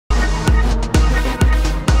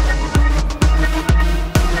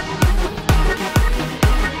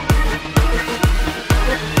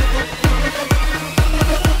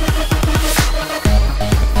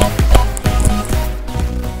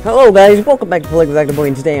Hello guys, welcome back to Play with raggedyboy,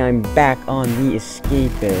 and today I'm back on the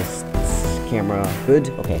Escapists camera.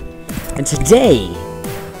 Good? Okay. And today,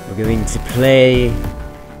 we're going to play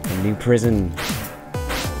a new prison.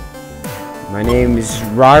 My name is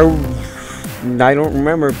I don't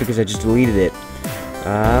remember because I just deleted it.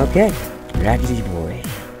 Okay. Raggedyboy.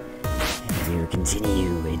 And we'll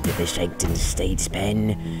continue into the Shankton State's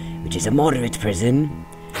Pen, which is a moderate prison.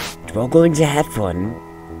 And we're all going to have fun.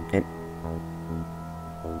 And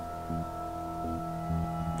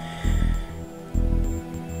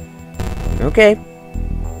okay.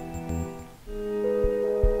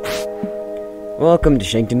 Welcome to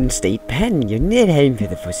Shankton State Pen, your net home for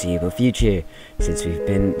the foreseeable future. Since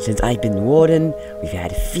I've been the warden, we've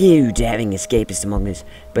had a few daring escapists among us,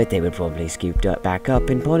 but they were probably scooped up back up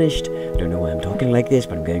and punished. I don't know why I'm talking like this,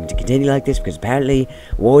 but I'm going to continue like this because apparently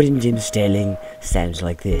Warden Jim Sterling sounds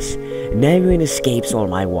like this. No one escapes on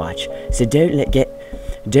my watch, so don't get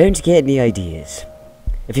any ideas.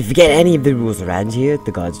 If you forget any of the rules around here,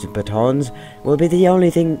 the guards with batons will be the only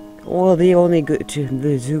thing, or the only good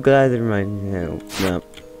the two guys that remind no.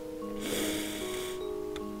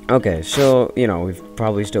 Okay, so you know we've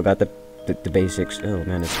probably still got the basics. Oh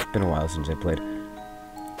man, it's been a while since I played.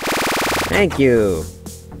 Thank you.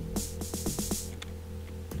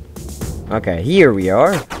 Okay, here we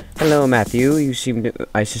are. Hello, Matthew. You seem to.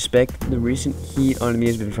 I suspect the recent heat on me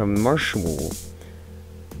has been from Marshall.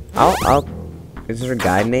 Is there a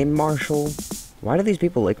guy named Marshall? Why do these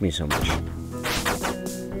people like me so much?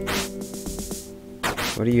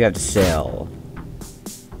 What do you have to sell?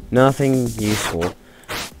 Nothing useful.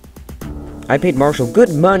 I paid Marshall good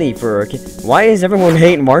money for a kid. Why is everyone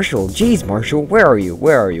hating Marshall? Jeez, Marshall, where are you?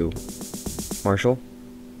 Where are you? Marshall?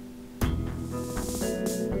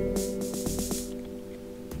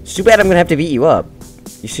 It's too bad I'm gonna have to beat you up.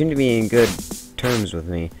 You seem to be in good terms with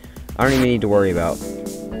me. I don't even need to worry about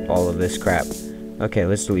all of this crap. Okay,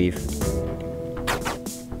 let's leave.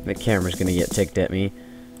 The camera's gonna get ticked at me.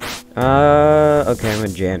 Okay, I'm a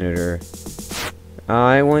janitor.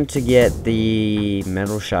 I want to get the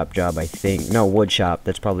metal shop job, I think. No, wood shop.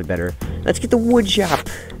 That's probably better. Let's get the wood shop.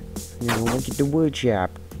 No, let's get the wood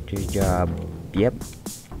shop job. Yep.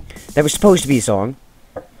 That was supposed to be a song.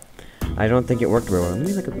 I don't think it worked real well. Let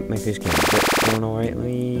me look at my face cam. Is it going all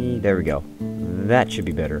right? There we go. That should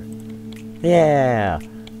be better. Yeah.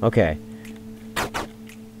 Okay.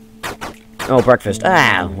 Oh, breakfast.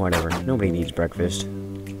 Ah, whatever. Nobody needs breakfast.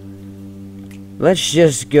 Let's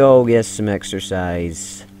just go get some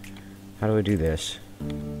exercise. How do I do this?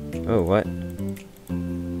 Oh, what? I'm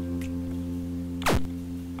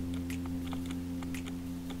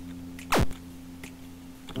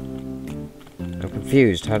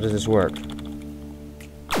confused. How does this work?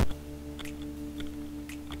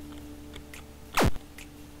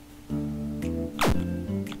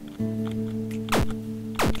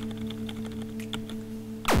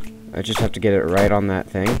 I just have to get it right on that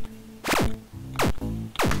thing.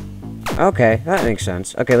 Okay, that makes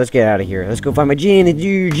sense. Okay, let's get out of here. Let's go find my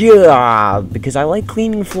janitor job, because I like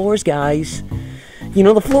cleaning floors, guys. You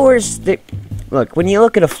know, the floors, look, when you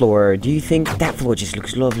look at a floor, do you think that floor just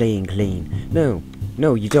looks lovely and clean? No.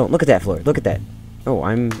 No, you don't. Look at that floor. Look at that. Oh,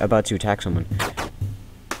 I'm about to attack someone.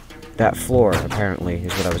 That floor, apparently,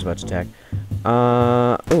 is what I was about to attack.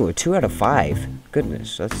 Oh, a 2 out of 5.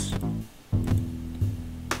 Goodness, that's...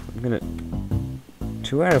 I'm gonna...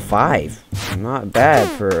 2 out of 5. Not bad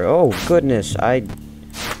for... Oh, goodness, I...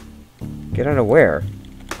 Get out of where?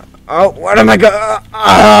 Oh, what am I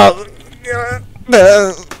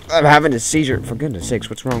I'm having a seizure. For goodness sakes,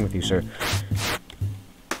 what's wrong with you, sir?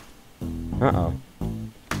 Uh-oh.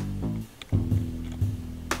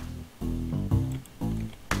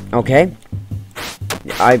 Okay.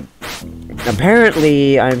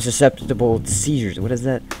 Apparently, I'm susceptible to seizures. What is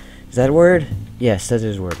that? Is that a word? Yes, that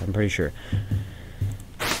is a word. I'm pretty sure.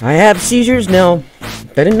 I have seizures? No.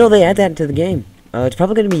 I didn't know they add that into the game. It's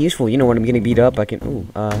probably going to be useful. You know, when I'm getting beat up, I can... Ooh,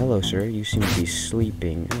 hello, sir. You seem to be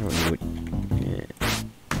sleeping. I don't know what... Yeah.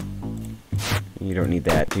 You don't need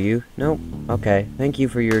that, do you? Nope. Okay. Thank you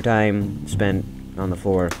for your time spent on the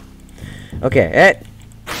floor. Okay,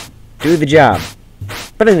 do the job.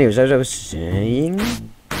 But anyways, as I was saying...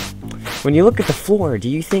 When you look at the floor, do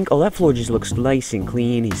you think, oh, that floor just looks nice and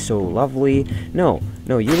clean, he's so lovely? No,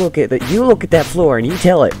 no, you look at that floor and you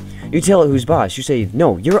tell it. You tell it who's boss. You say,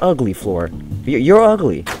 no, you're ugly, floor. You're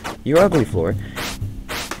ugly. You're ugly, floor.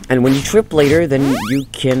 And when you trip later, then you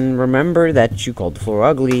can remember that you called the floor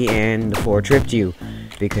ugly and the floor tripped you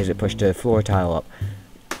because it pushed a floor tile up.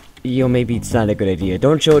 You know, maybe it's not a good idea.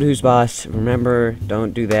 Don't show it who's boss. Remember,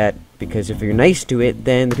 don't do that, because if you're nice to it,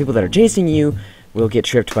 then the people that are chasing you will get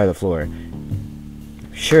tripped by the floor.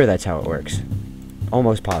 sure that's how it works.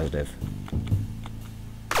 Almost positive.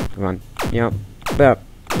 Come on. Yep. Bop.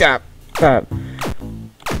 Bop. Bop.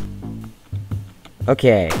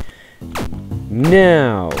 Okay.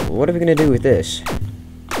 Now, what are we gonna do with this?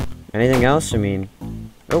 Anything else? I mean,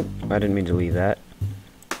 oh, I didn't mean to leave that.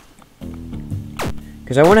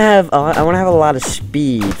 Because I want to have a lot of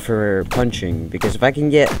speed for punching. Because if I can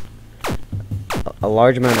get a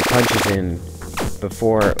large amount of punches in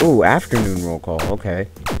before, ooh, afternoon roll call. Okay,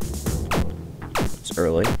 it's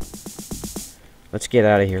early. Let's get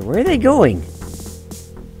out of here. Where are they going?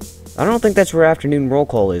 I don't think that's where afternoon roll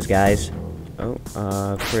call is, guys.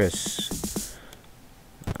 Oh, Chris.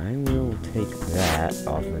 I will take that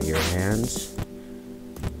off of your hands.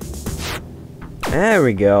 There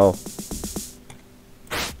we go.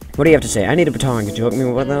 What do you have to say? I need a baton. Could you hook me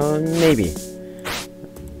with one? Maybe.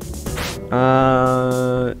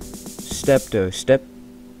 Steptoe.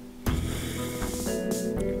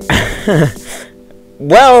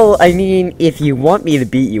 Well, I mean, if you want me to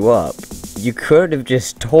beat you up, you could have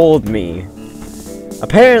just told me.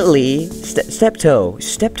 Apparently,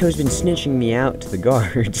 Steptoe's been snitching me out to the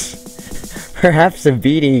guards. Perhaps a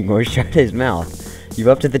beating or shut his mouth. You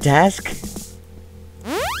up to the task?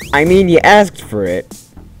 I mean, you asked for it.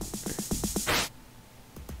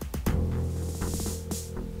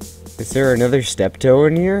 Is there another Steptoe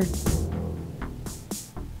in here?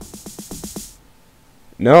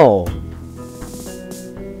 No.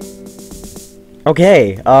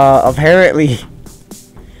 Okay, apparently...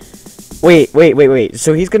 Wait.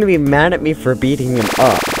 So he's gonna be mad at me for beating him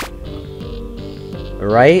up.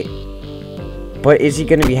 Right? But is he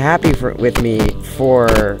gonna be happy with me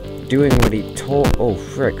for doing what he told... Oh,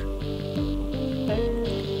 frick.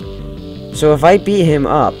 So if I beat him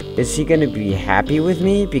up, is he gonna be happy with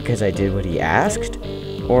me because I did what he asked?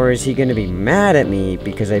 Or is he gonna be mad at me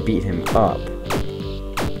because I beat him up?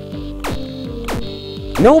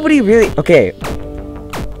 Nobody really... Okay.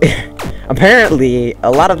 Apparently, a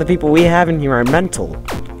lot of the people we have in here are mental.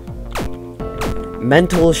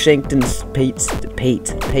 Mental Shankton's pate.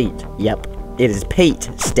 Yep. It is pate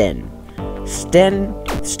Sten.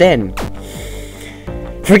 Sten.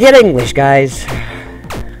 Forget English, guys.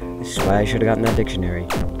 This is why I should have gotten that dictionary.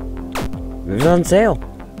 It was on sale.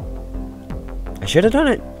 I should have done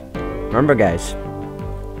it. Remember, guys.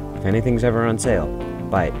 If anything's ever on sale,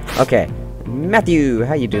 buy it. Okay. Matthew,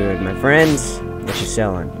 how you doing, my friends? What you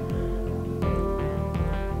selling?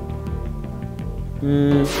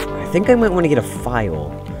 I think I might want to get a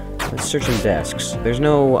file. Let's search some desks. There's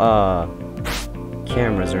no,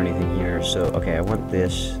 cameras or anything here, so, okay, I want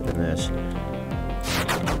this and this.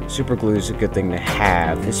 Super glue is a good thing to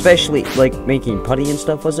have, especially, like, making putty and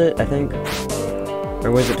stuff, was it, I think?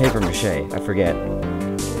 Or was it paper mache? I forget.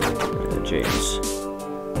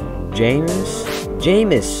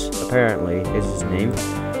 James, apparently, is his name.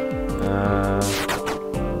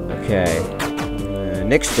 Okay.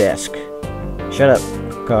 Next desk. Shut up,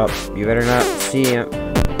 cop. You better not see him.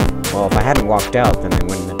 Well, if I hadn't walked out, then they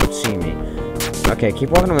wouldn't have seen me. Okay, keep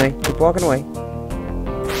walking away. Keep walking away.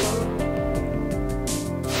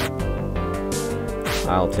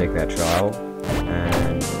 I'll take that trial.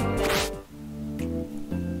 And...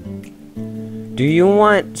 do you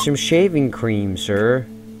want some shaving cream, sir?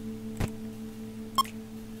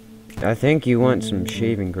 I think you want some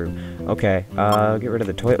shaving cream. Okay, get rid of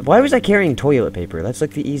the toilet. Why was I carrying toilet paper? That's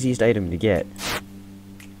like the easiest item to get.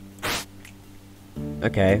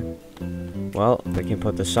 Okay. Well, we can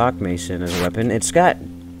put the sock mace in as a weapon. It's got...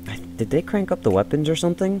 did they crank up the weapons or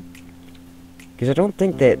something? Because I don't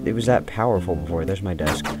think that it was that powerful before. There's my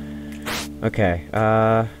desk. Okay,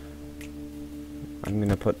 I'm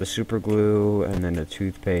gonna put the super glue, and then the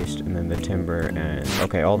toothpaste, and then the timber, and...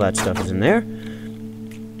 okay, all that stuff is in there.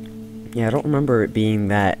 Yeah, I don't remember it being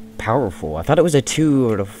that powerful. I thought it was a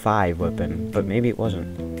 2 out of 5 weapon, but maybe it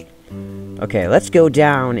wasn't. Okay, let's go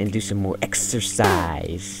down and do some more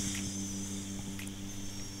exercise.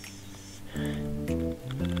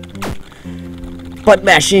 Butt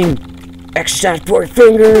mashing! Exercise for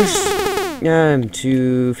fingers! I'm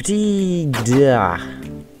too fatigued.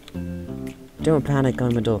 Don't panic,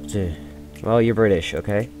 I'm a doctor. Well, you're British,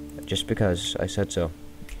 okay? Just because I said so.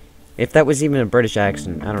 If that was even a British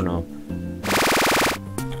accent, I don't know.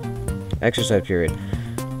 Exercise period.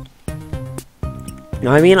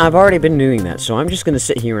 No, I mean, I've already been doing that, so I'm just gonna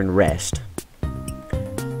sit here and rest.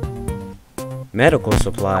 Medical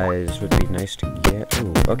supplies would be nice to get.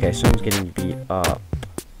 Ooh, okay, someone's getting beat up.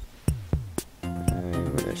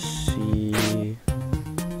 I'm gonna see...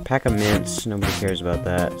 pack of mints, nobody cares about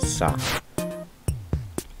that. Sock.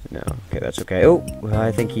 No, okay, that's okay. Oh,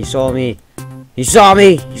 I think he saw me. He saw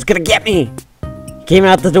me! He's gonna get me! He came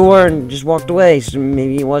out the door and just walked away, so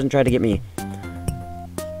maybe he wasn't trying to get me.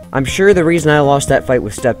 I'm sure the reason I lost that fight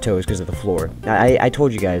with Steptoe is because of the floor. I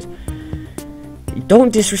told you guys.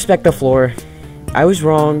 Don't disrespect the floor. I was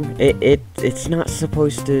wrong. It's not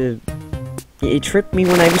supposed to... It tripped me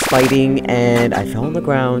when I was fighting, and I fell on the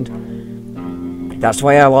ground. That's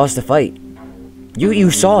why I lost the fight.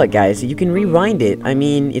 You saw it, guys. You can rewind it. I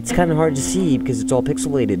mean, it's kind of hard to see because it's all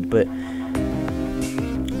pixelated, but...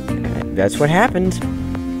 that's what happened.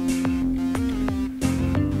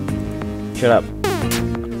 Shut up.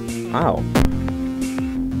 Wow.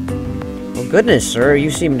 Oh goodness, sir,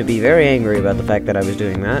 you seem to be very angry about the fact that I was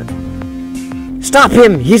doing that. Stop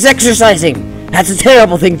him! He's exercising! That's a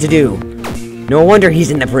terrible thing to do! No wonder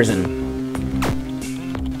he's in the prison.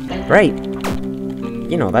 Right.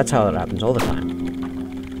 You know, that's how it happens all the time.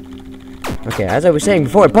 Okay, as I was saying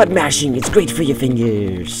before, button mashing, it's great for your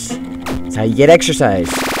fingers. That's how you get exercise.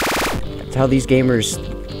 That's how these gamers,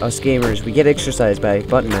 us gamers, we get exercise by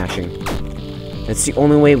button mashing. That's the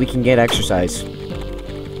only way we can get exercise.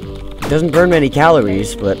 It doesn't burn many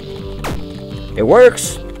calories, but it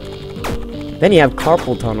works. Then you have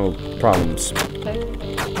carpal tunnel problems.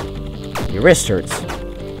 Your wrist hurts.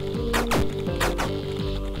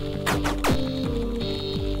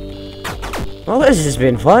 Well, this has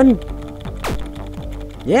been fun.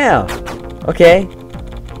 Yeah. Okay.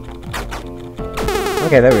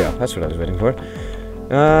 Okay, there we go. That's what I was waiting for.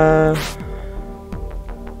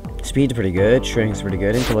 Speed's pretty good. Strength's pretty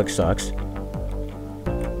good. Intellect sucks.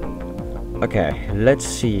 Okay, let's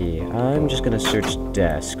see. I'm just gonna search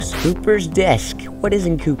desks. Cooper's desk. What is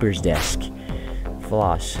in Cooper's desk?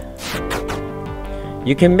 Floss.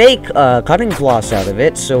 You can make cutting floss out of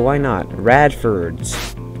it, so why not? Radford's.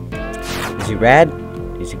 Is he rad?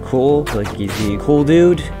 Is he cool? Like, is he a cool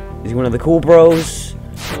dude? Is he one of the cool bros?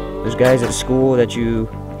 Those guys at school that you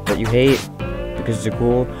hate because they're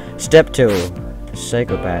cool? Steptoe, the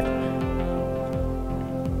psychopath.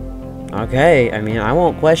 Okay, I mean, I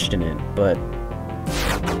won't question it, but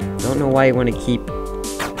I don't know why you want to keep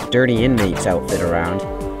dirty inmates outfit around.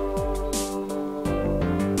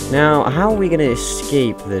 Now, how are we gonna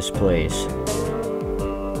escape this place?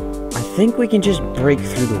 I think we can just break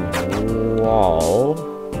through the wall.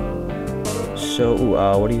 So,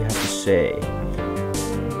 what do you have to say?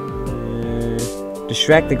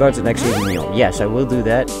 Distract the guards at next evening meal. Yes, I will do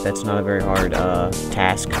that. That's not a very hard,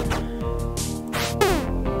 task.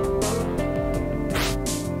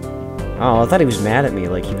 Oh, I thought he was mad at me,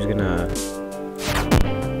 like he was gonna...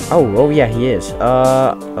 Oh, yeah, he is.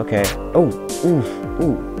 Okay. Oh, ooh.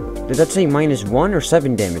 Did that say -1 or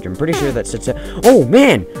 7 damage? I'm pretty sure that said... Oh,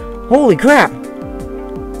 man! Holy crap!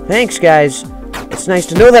 Thanks, guys. It's nice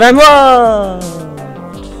to know that I'm loved!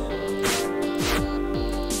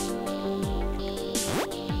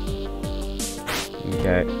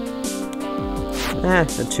 Okay. A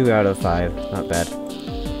 2 out of 5. Not bad.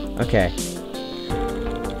 Okay.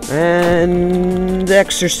 And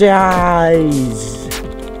exercise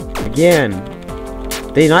again.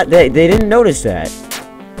 They didn't notice that.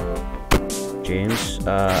 James,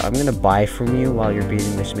 I'm gonna buy from you while you're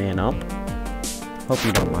beating this man up. Hope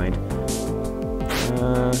you don't mind.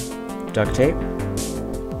 Duct tape.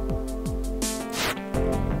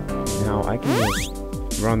 Now I can just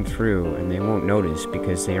run through and they won't notice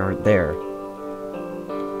because they aren't there.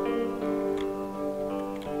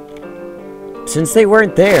 Since they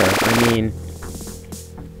weren't there, I mean...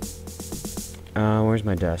 where's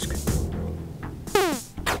my desk?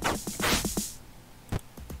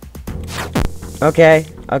 Okay,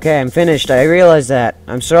 I'm finished. I realized that.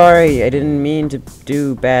 I'm sorry, I didn't mean to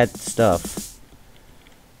do bad stuff.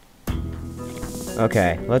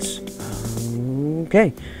 Okay, let's...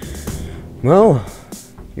 Okay. Well,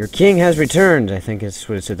 your king has returned, I think is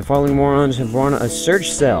what it said. The following morons have run a search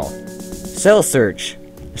cell. Cell search.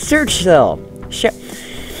 Search cell. Shit.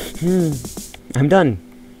 I'm done.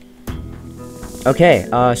 Okay,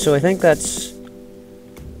 so I think that's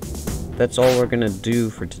all we're gonna do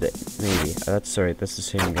for today. Maybe. That's alright, that's the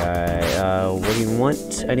same guy. What do you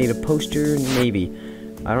want? I need a poster? Maybe.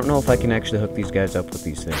 I don't know if I can actually hook these guys up with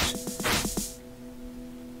these things.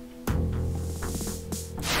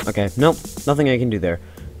 Okay, nope. Nothing I can do there.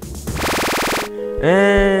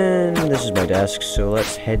 And this is my desk, so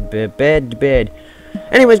let's head to bed.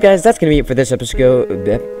 Anyways, guys, that's gonna be it for this episode.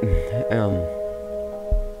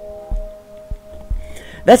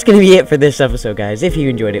 That's gonna be it for this episode, guys. If you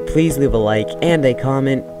enjoyed it, please leave a like and a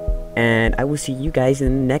comment, and I will see you guys in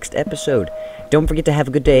the next episode. Don't forget to have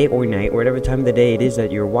a good day or night, or whatever time of the day it is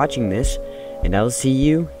that you're watching this, and I'll see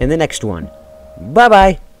you in the next one.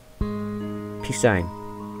 Bye-bye. Peace sign,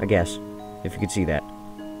 I guess, if you could see that.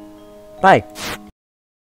 Bye.